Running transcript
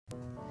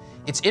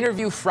It's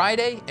Interview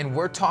Friday, and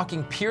we're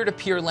talking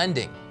peer-to-peer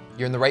lending.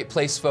 You're in the right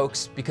place,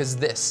 folks, because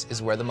this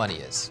is where the money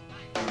is.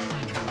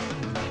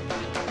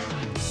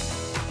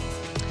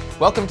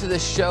 Welcome to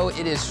this show.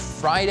 It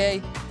is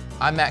Friday.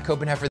 I'm Matt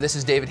Copenheffer. This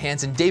is David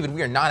Hansen. David,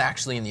 we are not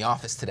actually in the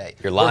office today.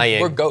 You're lying.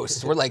 We're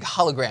ghosts. We're like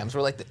holograms.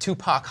 We're like the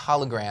Tupac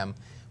hologram.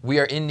 We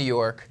are in New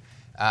York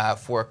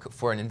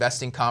for an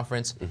investing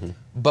conference.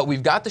 But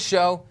we've got the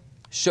show.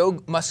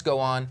 Show must go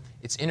on.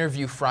 It's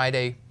Interview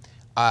Friday.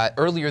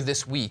 Earlier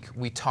this week,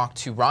 we talked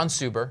to Ron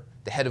Suber,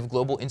 the head of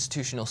global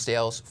institutional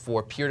sales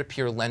for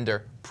peer-to-peer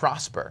lender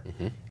Prosper.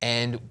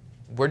 And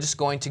we're just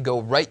going to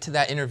go right to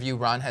that interview.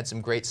 Ron had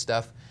some great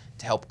stuff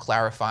to help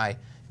clarify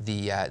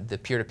the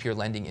peer-to-peer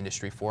lending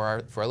industry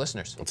for our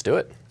listeners. Let's do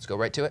it. Let's go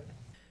right to it.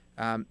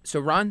 So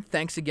Ron,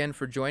 thanks again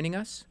for joining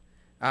us.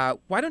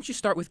 Why don't you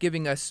start with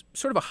giving us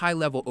sort of a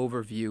high-level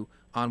overview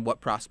on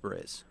what Prosper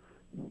is?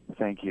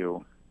 Thank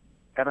you.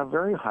 At a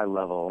very high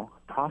level,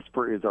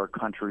 Prosper is our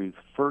country's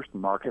first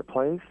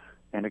marketplace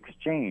and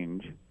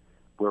exchange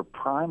where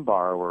prime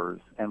borrowers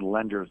and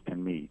lenders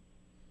can meet.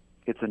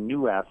 It's a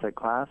new asset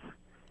class,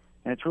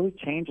 and it's really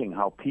changing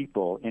how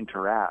people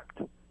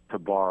interact to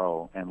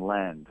borrow and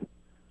lend.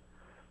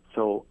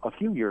 So a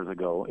few years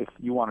ago, if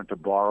you wanted to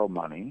borrow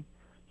money,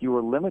 you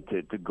were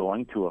limited to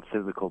going to a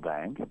physical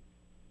bank,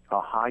 a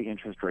high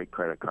interest rate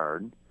credit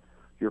card,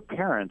 your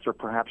parents, or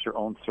perhaps your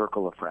own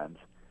circle of friends.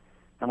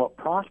 And what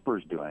Prosper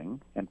is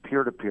doing, and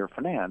peer-to-peer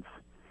finance,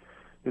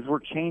 is we're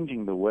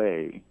changing the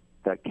way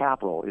that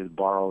capital is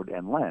borrowed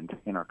and lent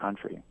in our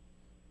country.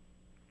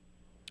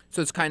 So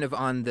it's kind of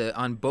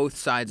on both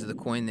sides of the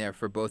coin there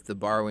for both the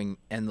borrowing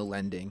and the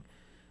lending.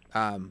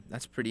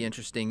 That's pretty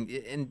interesting.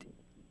 And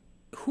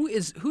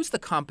who's the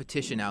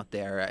competition out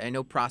there? I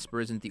know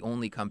Prosper isn't the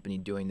only company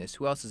doing this.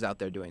 Who else is out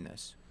there doing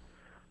this?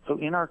 So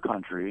in our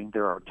country,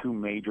 there are two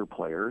major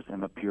players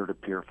in the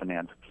peer-to-peer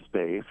finance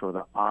space, or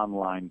the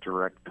online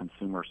direct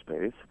consumer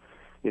space.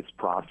 It's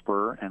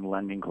Prosper and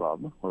Lending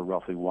Club. We're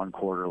roughly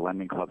 1/4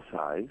 Lending Club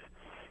size.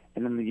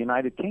 And in the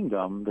United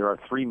Kingdom, there are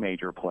three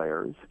major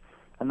players.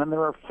 And then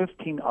there are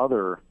 15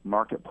 other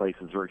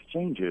marketplaces or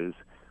exchanges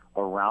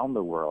around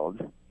the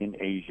world, in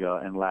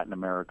Asia and Latin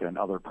America and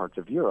other parts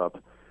of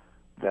Europe,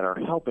 that are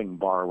helping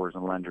borrowers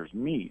and lenders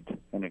meet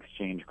and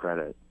exchange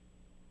credit.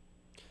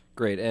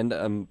 Great.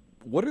 And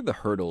what are the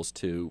hurdles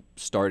to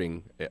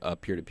starting a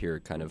peer-to-peer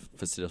kind of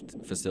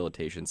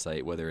facilitation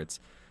site, whether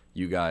it's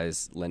you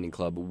guys, Lending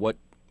Club?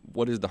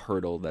 What is the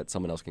hurdle that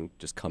someone else can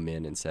just come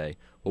in and say,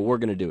 well, we're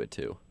going to do it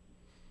too?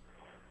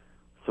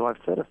 So I've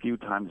said a few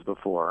times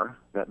before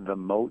that the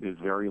moat is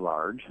very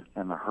large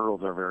and the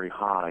hurdles are very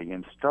high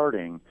in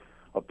starting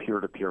a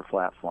peer-to-peer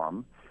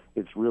platform.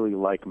 It's really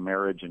like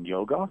marriage and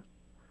yoga.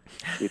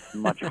 It's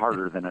much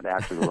harder than it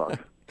actually looks.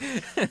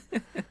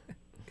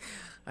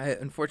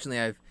 Unfortunately,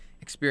 I've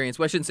experienced,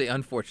 well, I shouldn't say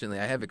unfortunately,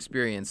 I have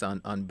experience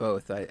on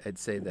both. I'd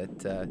say that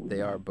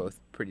they are both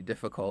pretty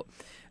difficult.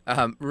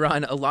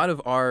 Ron, a lot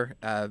of our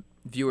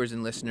viewers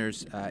and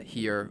listeners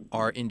here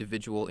are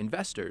individual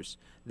investors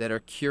that are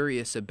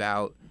curious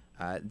about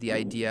the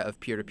idea of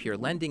peer-to-peer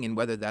lending and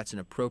whether that's an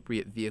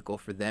appropriate vehicle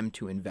for them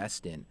to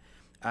invest in.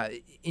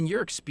 In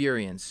your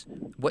experience,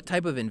 what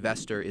type of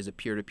investor is a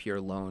peer-to-peer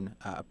loan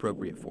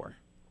appropriate for?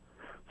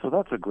 So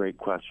that's a great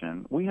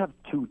question. We have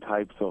two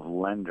types of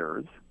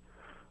lenders,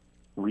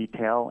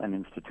 retail and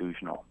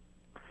institutional.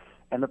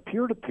 And the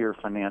peer-to-peer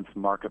finance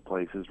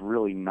marketplace is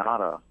really not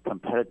a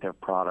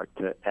competitive product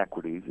to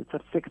equities. It's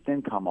a fixed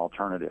income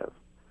alternative.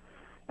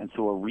 And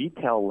so a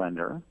retail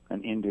lender,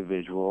 an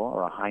individual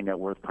or a high net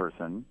worth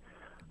person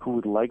who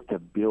would like to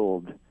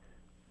build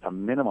a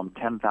minimum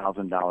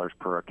 $10,000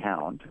 per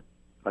account,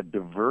 a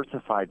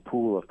diversified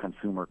pool of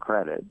consumer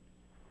credit,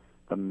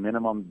 the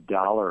minimum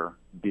dollar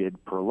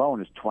bid per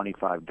loan is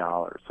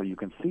 $25. So you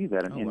can see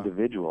that an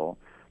individual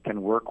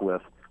can work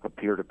with a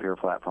peer-to-peer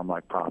platform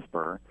like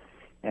Prosper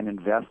and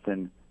invest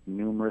in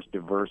numerous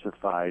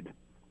diversified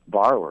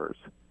borrowers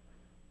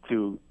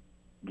to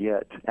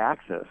get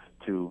access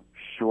to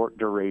short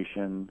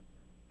duration,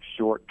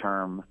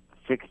 short-term,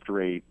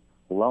 fixed-rate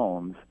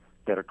loans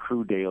that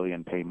accrue daily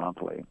and pay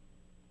monthly.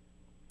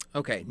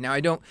 Okay, now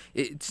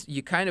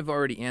you kind of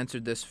already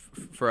answered this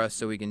for us,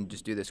 so we can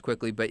just do this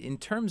quickly, but in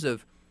terms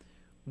of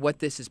what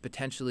this is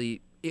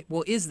potentially,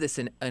 is this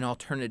an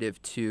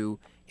alternative to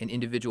an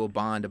individual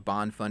bond, a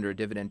bond fund, or a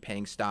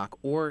dividend-paying stock,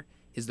 or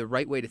is the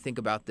right way to think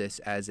about this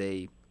as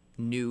a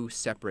new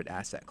separate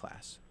asset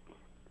class?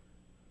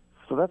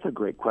 So that's a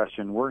great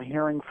question. We're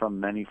hearing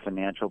from many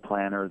financial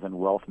planners and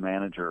wealth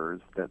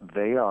managers that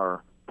they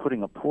are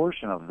putting a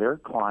portion of their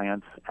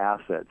clients'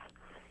 assets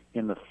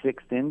in the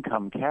fixed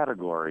income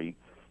category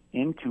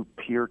into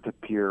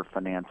peer-to-peer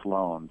finance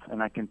loans.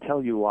 And I can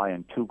tell you why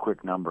in two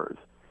quick numbers.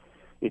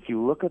 If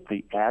you look at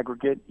the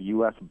aggregate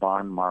U.S.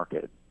 bond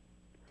market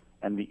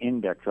and the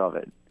index of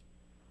it,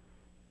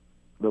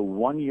 the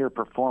one-year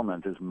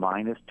performance is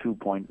minus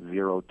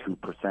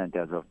 2.02%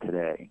 as of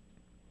today.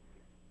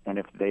 And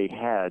if they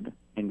had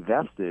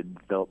invested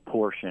the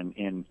portion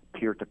in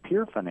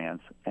peer-to-peer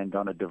finance and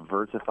done a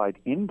diversified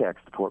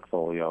indexed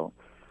portfolio,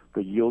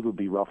 the yield would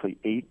be roughly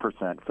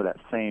 8% for that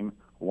same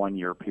 1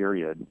 year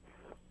period.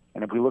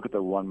 And if we look at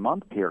the 1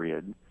 month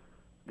period,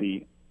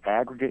 the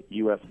aggregate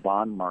U.S.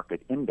 bond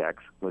market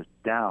index was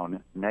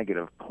down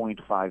negative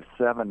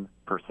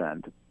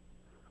 0.57%.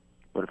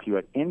 But if you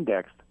had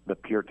indexed the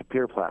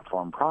peer-to-peer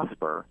platform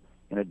Prosper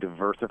in a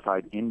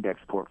diversified index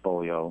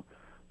portfolio,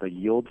 the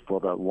yield for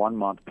the 1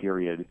 month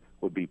period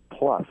would be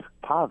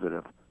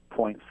positive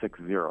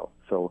 0.60.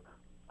 So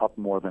up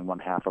more than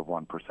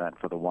 0.5%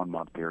 for the 1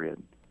 month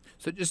period.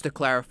 So just to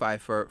clarify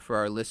for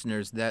our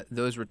listeners, that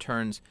those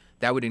returns,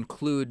 that would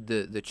include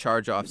the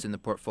charge-offs in the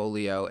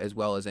portfolio as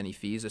well as any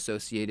fees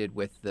associated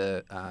with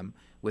the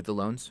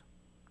loans?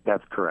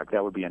 That's correct.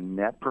 That would be a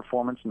net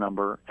performance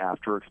number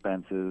after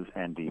expenses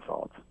and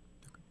defaults.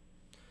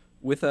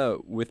 With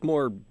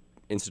more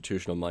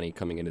institutional money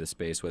coming into the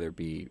space, whether it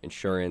be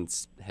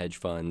insurance, hedge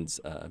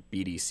funds,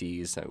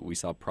 BDCs, we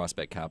saw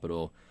Prospect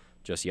Capital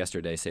just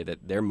yesterday say that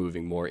they're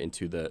moving more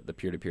into the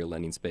peer-to-peer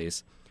lending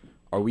space.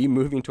 Are we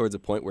moving towards a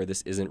point where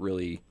this isn't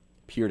really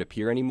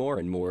peer-to-peer anymore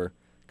and more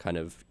kind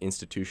of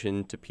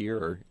institution to peer,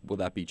 or will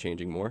that be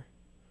changing more?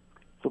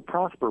 So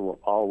Prosper will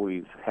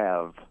always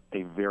have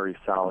a very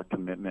solid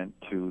commitment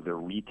to the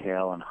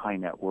retail and high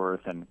net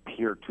worth and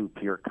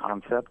peer-to-peer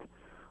concept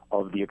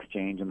of the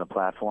exchange and the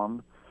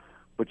platform.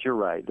 But you're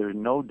right, there's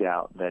no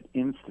doubt that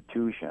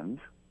institutions,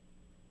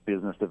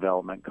 business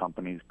development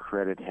companies,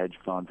 credit hedge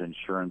funds,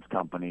 insurance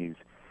companies,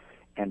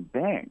 and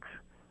banks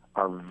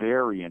are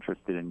very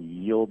interested in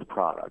yield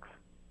products.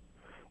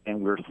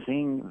 And we're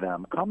seeing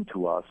them come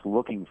to us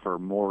looking for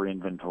more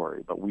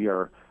inventory. But we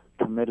are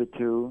committed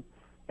to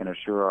and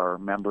assure our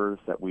members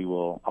that we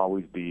will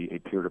always be a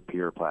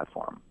peer-to-peer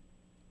platform.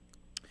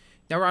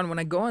 Now, Ron, when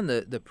I go on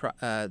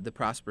the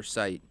Prosper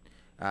site,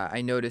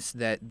 I noticed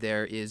that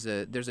there's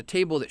a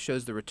table that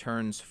shows the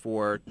returns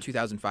for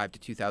 2005 to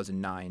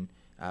 2009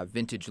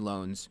 vintage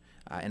loans,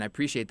 and I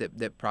appreciate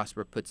that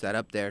Prosper puts that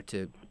up there.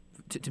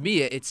 To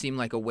me, it seemed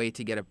like a way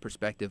to get a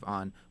perspective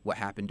on what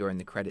happened during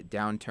the credit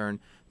downturn.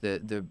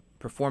 The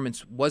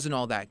performance wasn't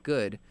all that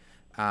good.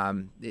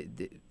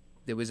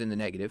 It was in the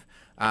negative.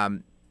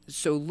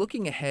 So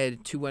looking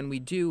ahead to when we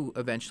do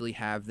eventually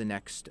have the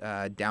next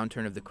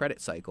downturn of the credit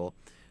cycle,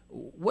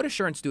 what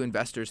assurance do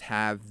investors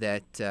have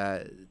that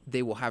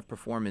they will have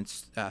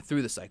performance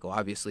through the cycle?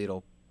 Obviously,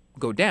 it'll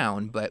go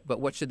down, but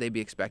what should they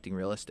be expecting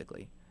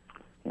realistically?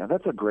 Yeah,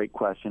 that's a great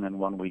question and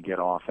one we get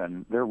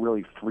often. There are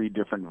really three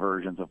different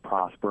versions of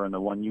Prosper, and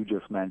the one you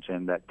just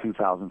mentioned, that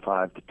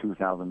 2005 to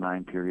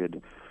 2009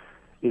 period,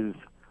 is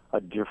a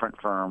different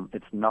firm.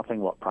 It's nothing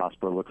what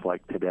Prosper looks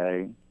like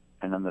today.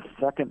 And then the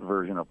second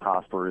version of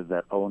Prosper is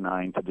that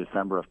 2009 to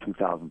December of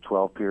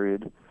 2012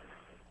 period.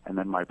 And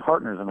then my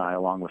partners and I,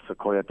 along with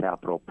Sequoia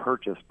Capital,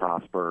 purchased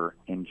Prosper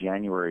in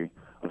January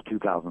of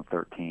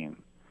 2013.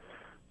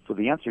 So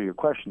the answer to your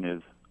question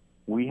is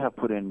we have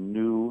put in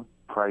new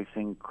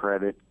pricing,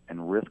 credit,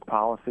 and risk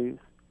policies,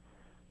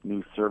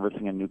 new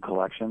servicing and new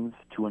collections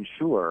to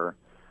ensure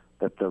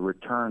that the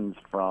returns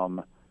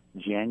from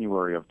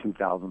January of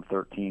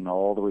 2013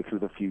 all the way through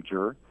the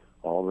future,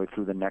 all the way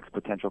through the next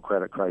potential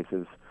credit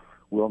crisis,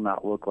 will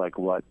not look like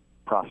what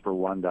Prosper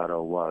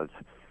 1.0 was.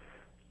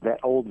 That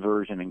old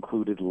version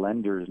included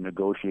lenders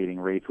negotiating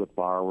rates with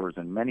borrowers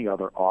and many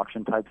other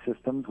auction-type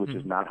systems, which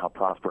is not how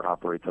Prosper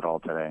operates at all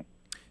today.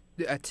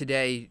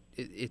 Today,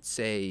 it's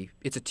a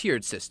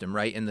tiered system,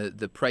 right? And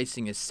the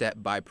pricing is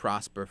set by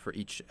Prosper for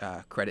each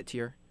credit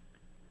tier?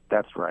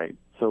 That's right.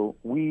 So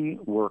we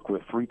work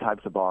with three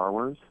types of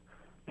borrowers: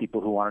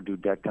 people who want to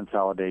do debt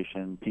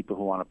consolidation, people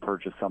who want to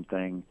purchase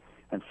something,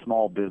 and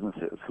small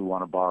businesses who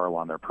want to borrow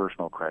on their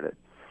personal credit.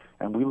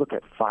 And we look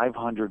at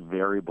 500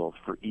 variables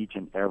for each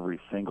and every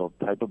single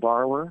type of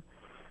borrower,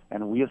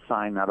 and we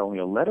assign not only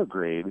a letter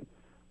grade,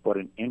 but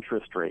an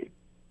interest rate.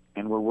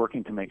 And we're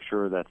working to make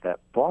sure that that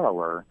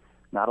borrower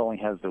not only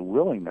has the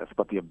willingness,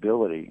 but the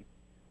ability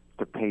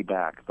to pay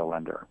back the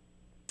lender.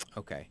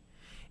 Okay.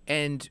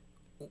 And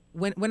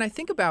when I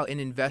think about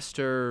an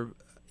investor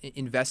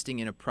investing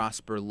in a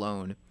Prosper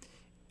loan,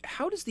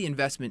 how does the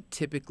investment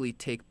typically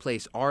take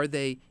place? Are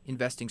they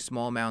investing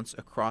small amounts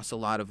across a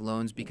lot of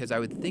loans? Because I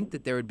would think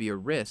that there would be a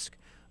risk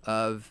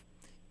of,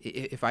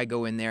 if I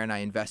go in there and I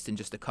invest in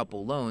just a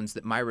couple loans,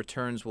 that my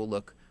returns will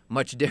look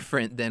much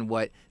different than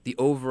what the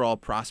overall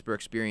Prosper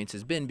experience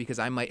has been, because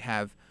I might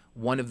have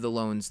one of the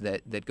loans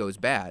that goes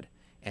bad,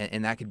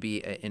 and that could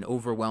be an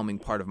overwhelming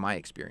part of my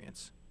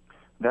experience.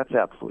 That's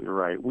absolutely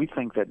right. We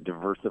think that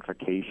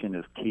diversification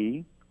is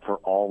key for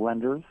all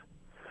lenders,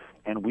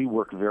 and we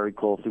work very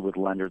closely with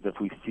lenders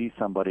if we see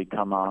somebody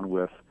come on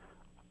with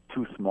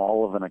too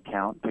small of an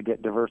account to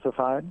get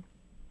diversified.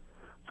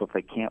 So if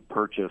they can't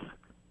purchase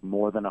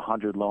more than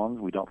 100 loans,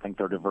 we don't think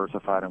they're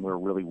diversified, and we're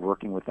really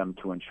working with them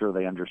to ensure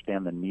they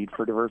understand the need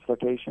for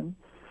diversification.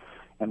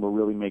 And we're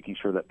really making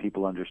sure that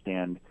people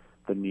understand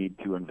the need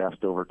to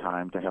invest over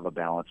time to have a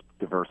balanced,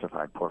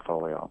 diversified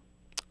portfolio.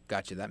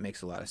 Gotcha. That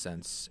makes a lot of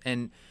sense.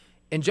 And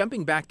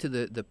jumping back to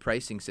the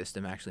pricing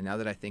system, actually, now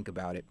that I think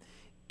about it,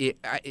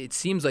 it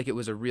seems like it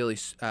was a really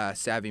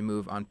savvy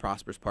move on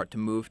Prosper's part to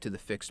move to the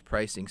fixed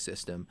pricing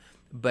system.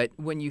 But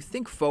when you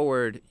think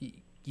forward,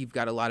 you've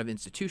got a lot of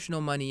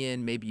institutional money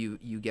in. Maybe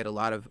you get a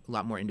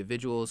lot more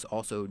individuals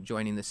also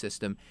joining the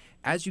system.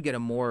 As you get a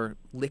more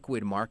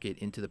liquid market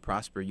into the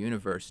Prosper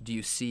universe, do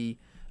you see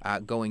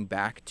going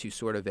back to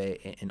sort of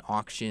an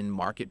auction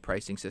market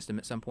pricing system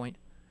at some point?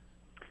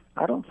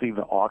 I don't see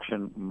the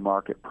auction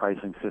market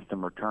pricing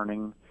system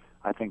returning.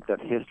 I think that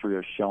history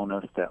has shown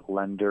us that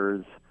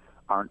lenders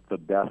aren't the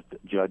best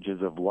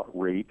judges of what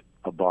rate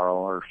a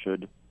borrower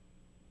should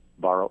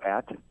borrow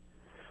at.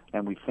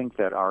 And we think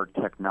that our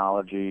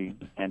technology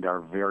and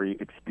our very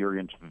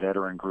experienced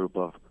veteran group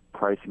of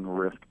pricing,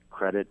 risk,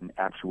 credit, and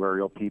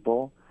actuarial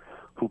people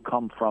who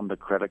come from the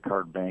credit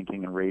card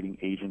banking and rating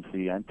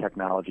agency and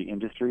technology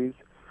industries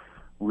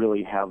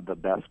really have the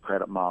best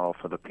credit model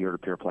for the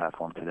peer-to-peer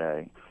platform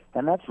today.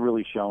 And that's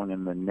really shown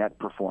in the net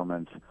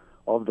performance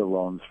of the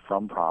loans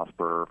from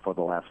Prosper for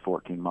the last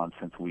 14 months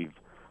since we've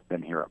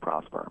been here at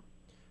Prosper.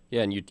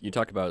 Yeah, and you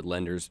talk about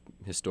lenders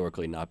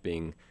historically not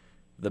being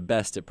the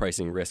best at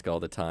pricing risk all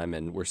the time,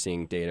 and we're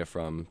seeing data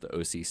from the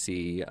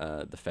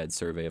OCC, the Fed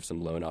survey of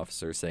some loan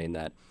officers saying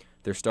that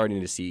they're starting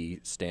to see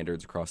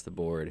standards across the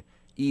board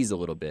ease a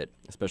little bit,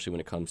 especially when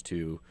it comes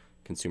to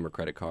consumer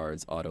credit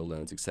cards, auto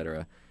loans, et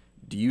cetera.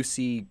 Do you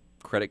see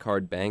credit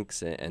card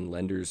banks and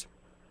lenders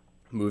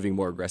moving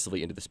more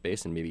aggressively into the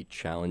space and maybe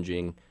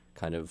challenging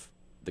kind of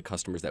the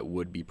customers that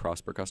would be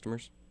Prosper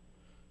customers?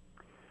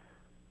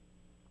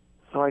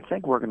 So I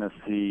think we're going to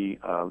see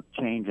a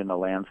change in the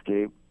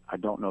landscape. I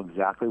don't know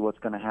exactly what's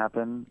going to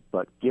happen,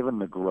 but given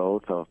the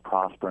growth of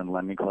Prosper and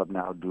Lending Club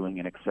now doing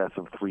in excess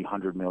of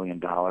 $300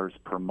 million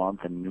per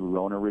month in new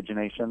loan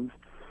originations,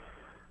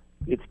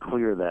 it's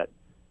clear that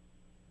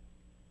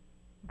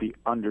the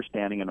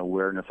understanding and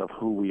awareness of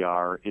who we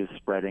are is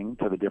spreading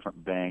to the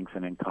different banks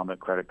and incumbent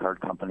credit card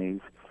companies.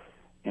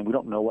 And we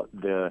don't know what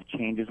the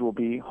changes will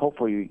be.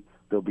 Hopefully,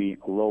 there'll be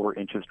lower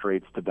interest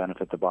rates to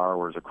benefit the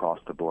borrowers across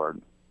the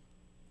board.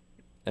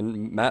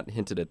 And Matt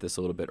hinted at this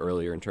a little bit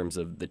earlier in terms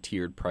of the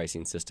tiered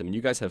pricing system. And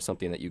you guys have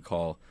something that you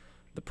call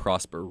the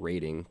Prosper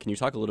rating. Can you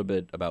talk a little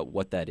bit about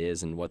what that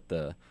is and what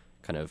the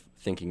kind of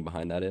thinking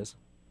behind that is?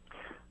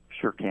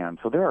 Sure can.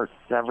 So there are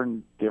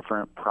 7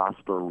 different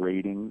Prosper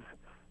ratings.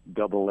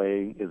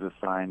 AA is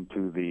assigned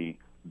to the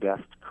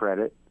best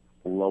credit,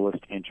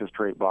 lowest interest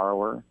rate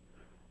borrower.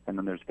 And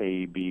then there's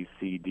A, B,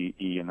 C, D,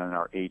 E, and then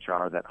our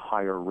HR, that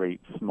higher rate,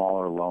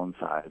 smaller loan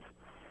size.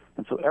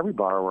 And so every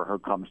borrower who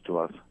comes to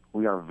us,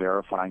 we are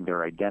verifying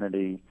their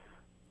identity,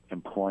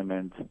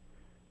 employment,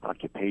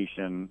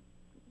 occupation,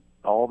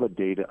 all the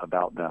data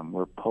about them.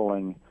 We're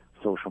pulling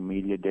social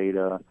media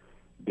data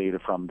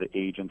from the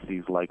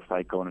agencies like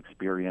FICO and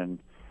Experian,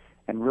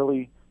 and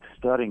really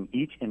studying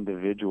each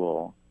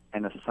individual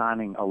and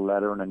assigning a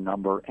letter and a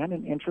number and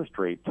an interest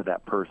rate to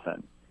that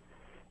person.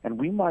 And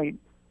we might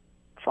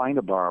find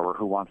a borrower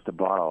who wants to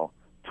borrow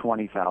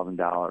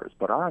 $20,000,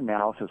 but our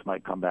analysis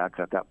might come back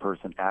that that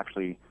person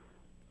actually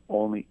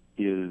only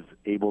is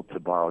able to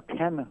borrow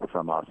 10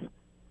 from us,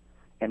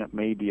 and it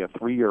may be a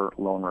 3-year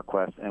loan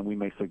request, and we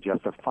may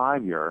suggest a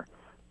 5-year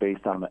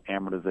based on the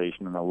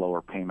amortization and the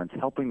lower payments,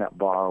 helping that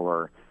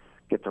borrower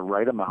get the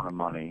right amount of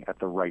money at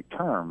the right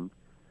term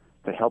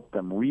to help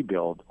them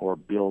rebuild or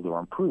build or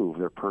improve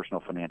their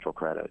personal financial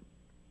credit.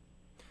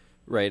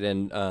 Right,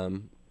 and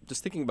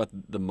just thinking about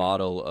the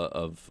model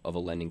of a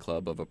lending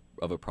club,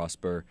 of a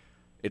Prosper,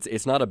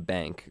 it's not a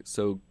bank.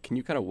 So can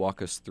you kind of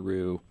walk us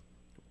through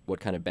what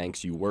kind of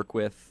banks you work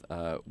with?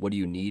 What do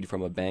you need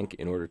from a bank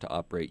in order to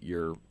operate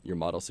your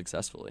model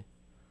successfully?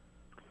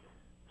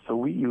 So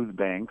we use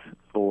banks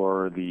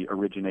for the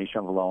origination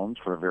of loans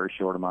for a very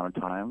short amount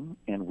of time,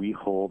 and we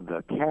hold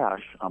the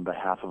cash on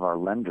behalf of our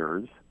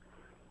lenders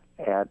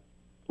at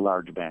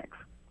large banks.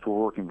 So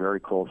we're working very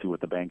closely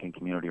with the banking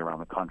community around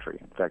the country.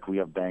 In fact, we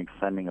have banks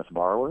sending us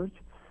borrowers,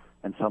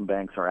 and some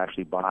banks are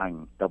actually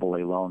buying AA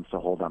loans to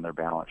hold on their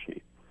balance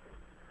sheet.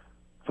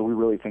 So we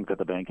really think that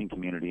the banking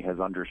community has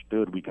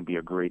understood we can be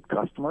a great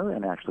customer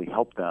and actually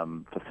help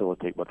them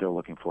facilitate what they're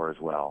looking for as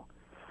well.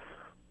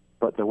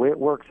 But the way it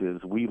works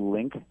is we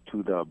link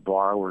to the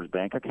borrower's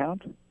bank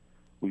account.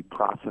 We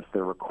process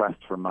their request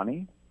for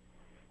money.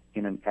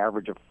 In an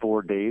average of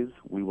 4 days,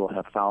 we will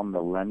have found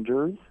the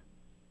lenders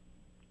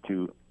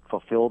to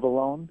fulfill the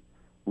loan.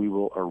 We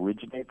will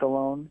originate the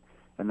loan,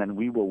 and then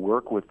we will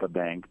work with the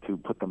bank to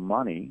put the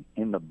money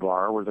in the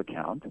borrower's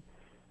account.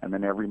 And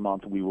then every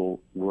month we will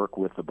work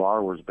with the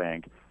borrower's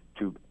bank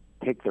to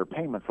take their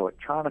payments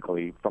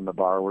electronically from the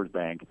borrower's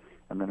bank,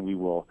 and then we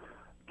will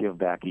give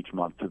back each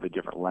month to the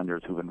different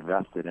lenders who've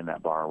invested in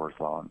that borrower's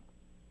loan.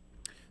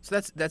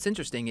 So that's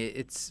interesting.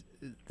 It's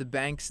the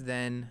banks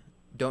then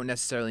don't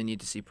necessarily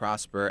need to see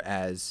Prosper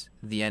as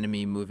the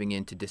enemy moving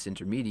in to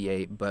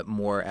disintermediate, but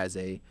more as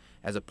a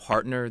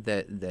partner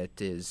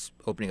that is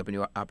opening up a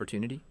new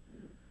opportunity?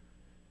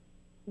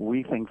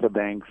 We think the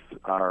banks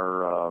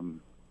are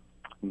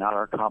not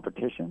our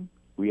competition.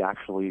 We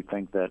actually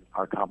think that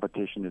our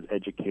competition is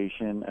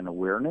education and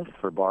awareness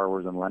for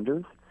borrowers and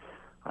lenders.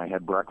 I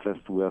had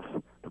breakfast with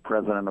the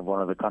president of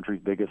one of the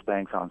country's biggest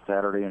banks on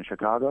Saturday in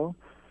Chicago,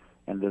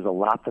 And there's a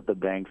lot that the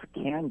banks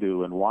can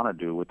do and want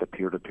to do with the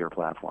peer-to-peer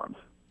platforms.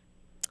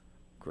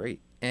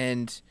 Great.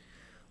 And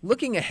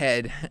looking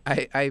ahead,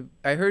 I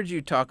heard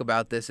you talk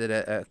about this at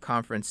a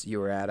conference you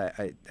were at.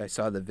 I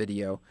saw the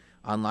video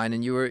online,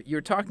 and you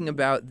were talking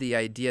about the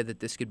idea that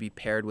this could be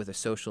paired with a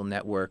social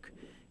network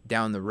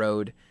down the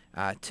road.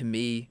 To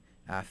me,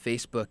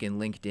 Facebook and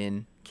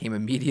LinkedIn came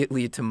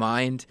immediately to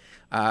mind.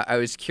 I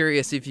was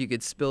curious if you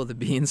could spill the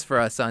beans for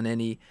us on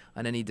any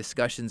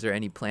discussions or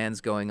any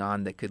plans going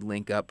on that could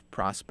link up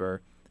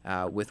Prosper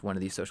with one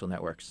of these social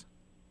networks.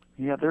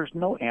 Yeah, there's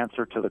no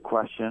answer to the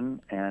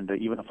question, and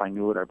even if I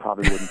knew it, I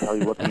probably wouldn't tell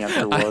you what the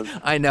answer was.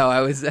 I know.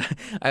 I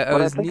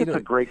think it's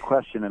a great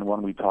question and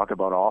one we talk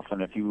about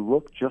often. If you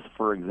look just,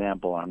 for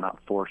example, I'm not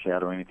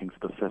foreshadowing anything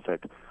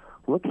specific,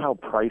 look how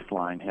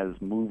Priceline has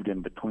moved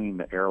in between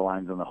the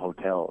airlines and the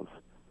hotels.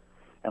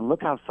 And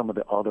look how some of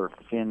the other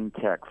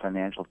fintech,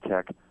 financial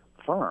tech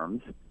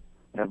firms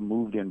have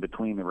moved in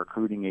between the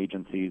recruiting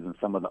agencies and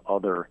some of the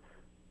other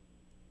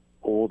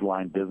old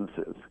line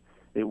businesses.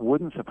 It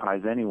wouldn't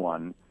surprise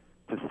anyone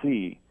to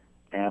see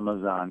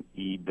Amazon,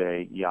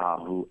 eBay,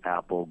 Yahoo,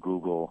 Apple,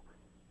 Google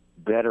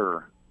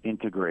better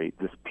integrate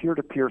this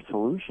peer-to-peer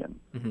solution,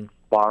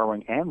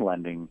 borrowing and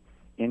lending,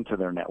 into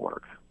their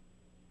networks.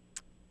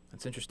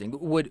 That's interesting.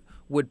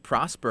 Would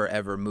Prosper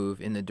ever move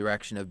in the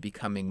direction of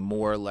becoming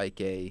more like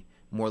a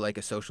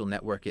social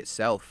network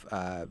itself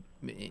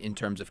in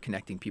terms of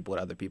connecting people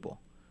with other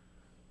people?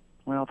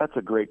 Well, that's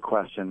a great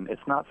question.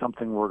 It's not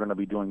something we're going to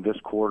be doing this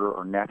quarter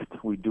or next.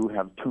 We do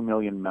have 2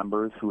 million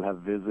members who have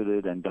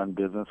visited and done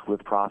business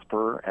with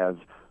Prosper as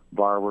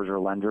borrowers or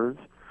lenders.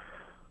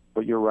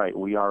 But you're right.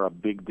 We are a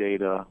big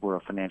data. We're a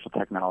financial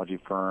technology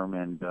firm,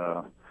 and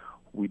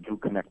we do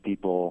connect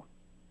people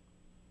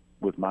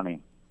with money.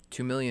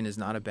 2 million is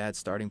not a bad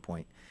starting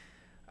point.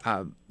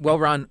 Well,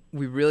 Ron,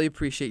 we really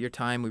appreciate your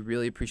time. We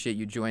really appreciate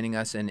you joining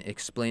us and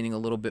explaining a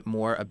little bit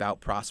more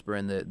about Prosper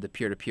and the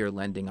peer-to-peer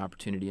lending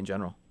opportunity in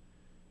general.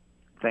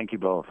 Thank you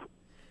both.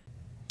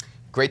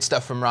 Great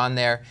stuff from Ron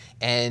there.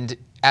 And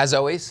as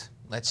always,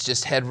 let's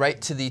just head right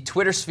to the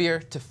Twitter sphere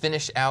to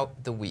finish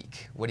out the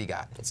week. What do you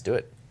got? Let's do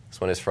it. This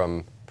one is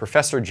from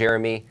Professor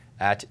Jeremy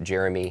at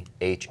Jeremy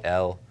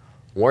HL.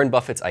 Warren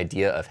Buffett's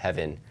idea of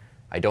heaven.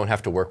 I don't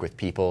have to work with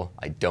people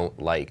I don't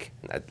like.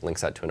 And that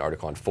links out to an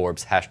article on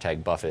Forbes,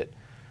 hashtag Buffett,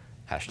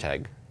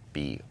 hashtag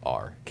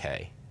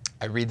BRK.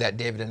 I read that,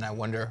 David, and I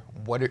wonder,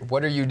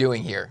 what are you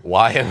doing here?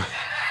 Why am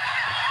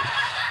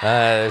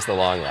there's the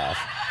long laugh.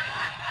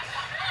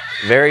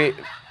 Very,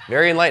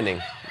 very enlightening.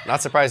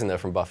 Not surprising, though,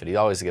 from Buffett. He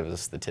always gives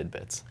us the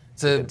tidbits.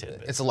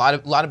 It's a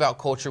lot about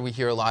culture. We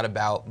hear a lot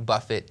about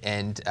Buffett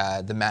and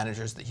the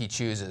managers that he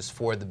chooses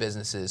for the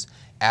businesses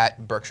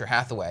at Berkshire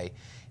Hathaway.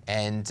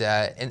 And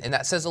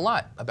that says a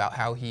lot about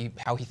how he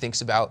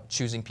thinks about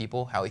choosing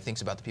people, how he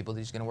thinks about the people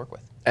that he's going to work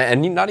with.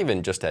 And not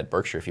even just at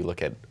Berkshire. If you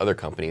look at other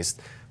companies,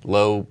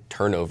 low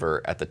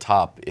turnover at the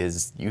top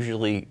is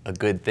usually a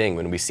good thing.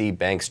 When we see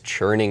banks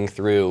churning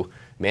through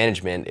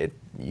management, it's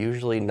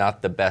usually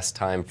not the best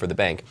time for the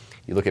bank.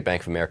 You look at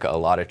Bank of America, a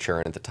lot of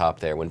churn at the top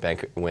there.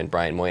 When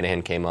Brian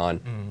Moynihan came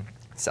on,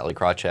 Sally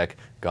Krawcheck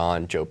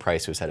gone, Joe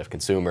Price, who's head of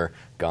consumer,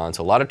 gone.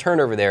 So a lot of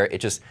turnover there. It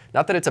just,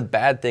 not that it's a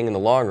bad thing in the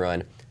long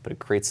run, but it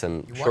creates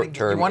some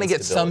short-term You want to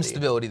get some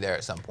stability there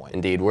at some point.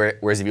 Indeed.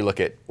 Whereas if you look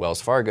at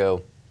Wells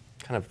Fargo,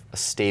 kind of a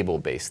stable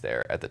base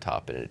there at the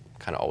top, and it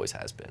kind of always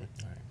has been.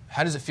 All right.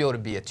 How does it feel to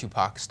be a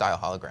Tupac-style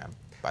hologram,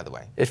 by the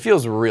way? It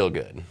feels real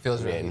good.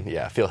 Feels real good.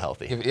 Yeah, feel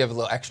healthy. You have a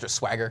little extra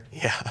swagger?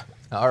 Yeah.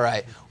 All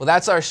right. Well,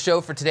 that's our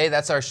show for today.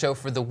 That's our show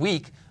for the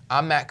week.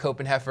 I'm Matt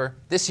Copenheffer.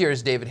 This here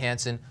is David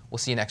Hansen. We'll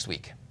see you next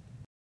week.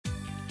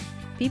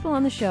 People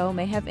on the show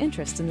may have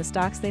interests in the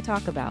stocks they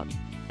talk about,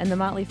 and the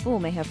Motley Fool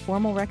may have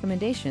formal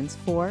recommendations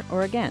for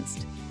or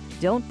against.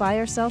 Don't buy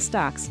or sell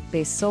stocks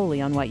based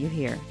solely on what you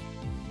hear.